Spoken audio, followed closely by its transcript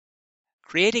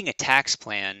Creating a tax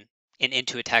plan in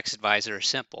Intuit Tax Advisor is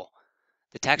simple.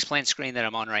 The tax plan screen that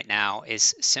I'm on right now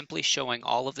is simply showing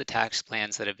all of the tax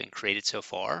plans that have been created so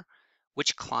far,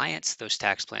 which clients those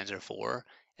tax plans are for,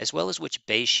 as well as which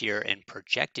base year and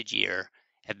projected year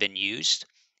have been used.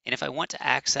 And if I want to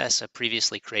access a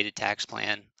previously created tax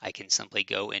plan, I can simply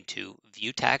go into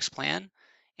View Tax Plan.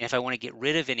 And if I want to get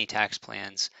rid of any tax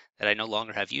plans that I no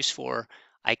longer have use for,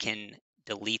 I can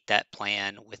delete that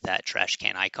plan with that trash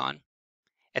can icon.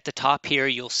 At the top here,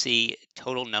 you'll see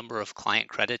total number of client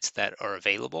credits that are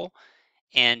available.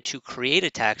 And to create a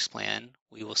tax plan,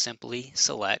 we will simply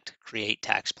select Create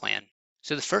Tax Plan.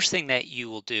 So the first thing that you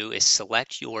will do is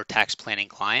select your tax planning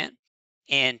client.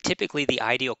 And typically the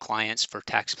ideal clients for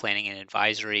tax planning and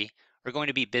advisory are going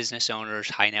to be business owners,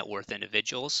 high net worth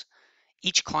individuals.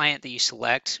 Each client that you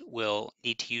select will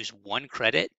need to use one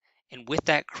credit. And with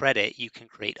that credit, you can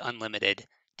create unlimited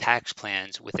tax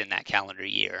plans within that calendar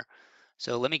year.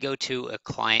 So let me go to a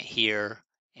client here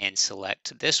and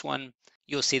select this one.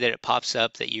 You'll see that it pops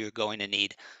up that you're going to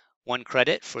need one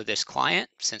credit for this client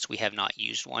since we have not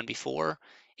used one before.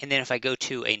 And then if I go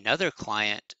to another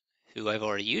client who I've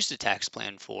already used a tax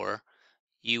plan for,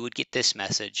 you would get this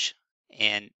message.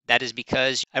 And that is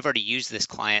because I've already used this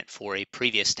client for a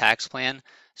previous tax plan,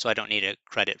 so I don't need a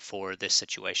credit for this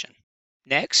situation.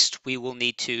 Next, we will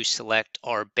need to select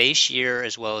our base year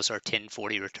as well as our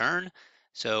 1040 return.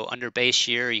 So under base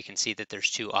year, you can see that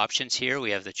there's two options here.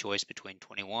 We have the choice between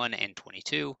 21 and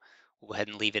 22. We'll go ahead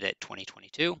and leave it at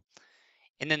 2022.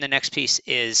 And then the next piece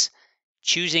is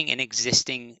choosing an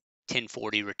existing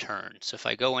 1040 return. So if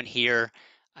I go in here,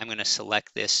 I'm going to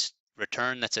select this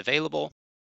return that's available.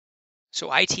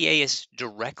 So ITA is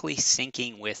directly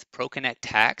syncing with ProConnect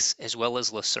Tax as well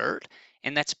as Lacert,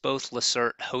 and that's both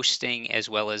Lacert hosting as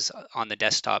well as on the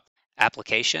desktop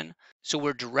application. So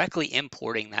we're directly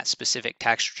importing that specific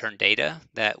tax return data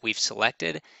that we've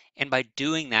selected, and by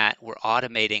doing that, we're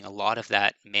automating a lot of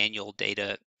that manual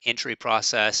data entry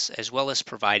process as well as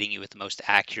providing you with the most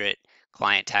accurate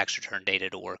client tax return data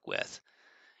to work with.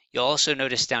 You'll also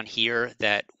notice down here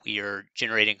that we are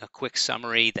generating a quick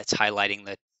summary that's highlighting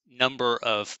the number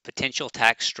of potential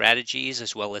tax strategies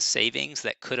as well as savings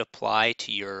that could apply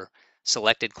to your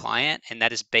selected client, and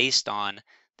that is based on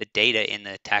the data in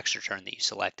the tax return that you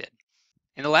selected.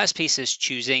 And the last piece is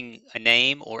choosing a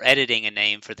name or editing a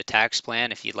name for the tax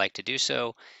plan if you'd like to do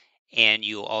so, and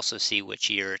you'll also see which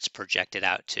year it's projected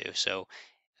out to. So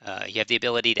you have the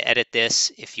ability to edit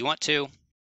this if you want to.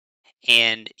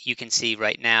 And you can see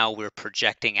right now we're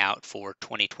projecting out for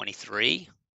 2023.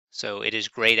 So it is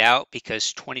grayed out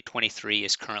because 2023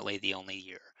 is currently the only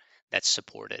year that's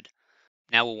supported.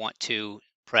 Now we'll want to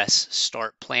press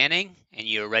Start Planning, and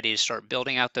you're ready to start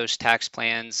building out those tax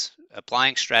plans,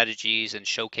 applying strategies, and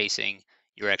showcasing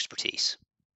your expertise.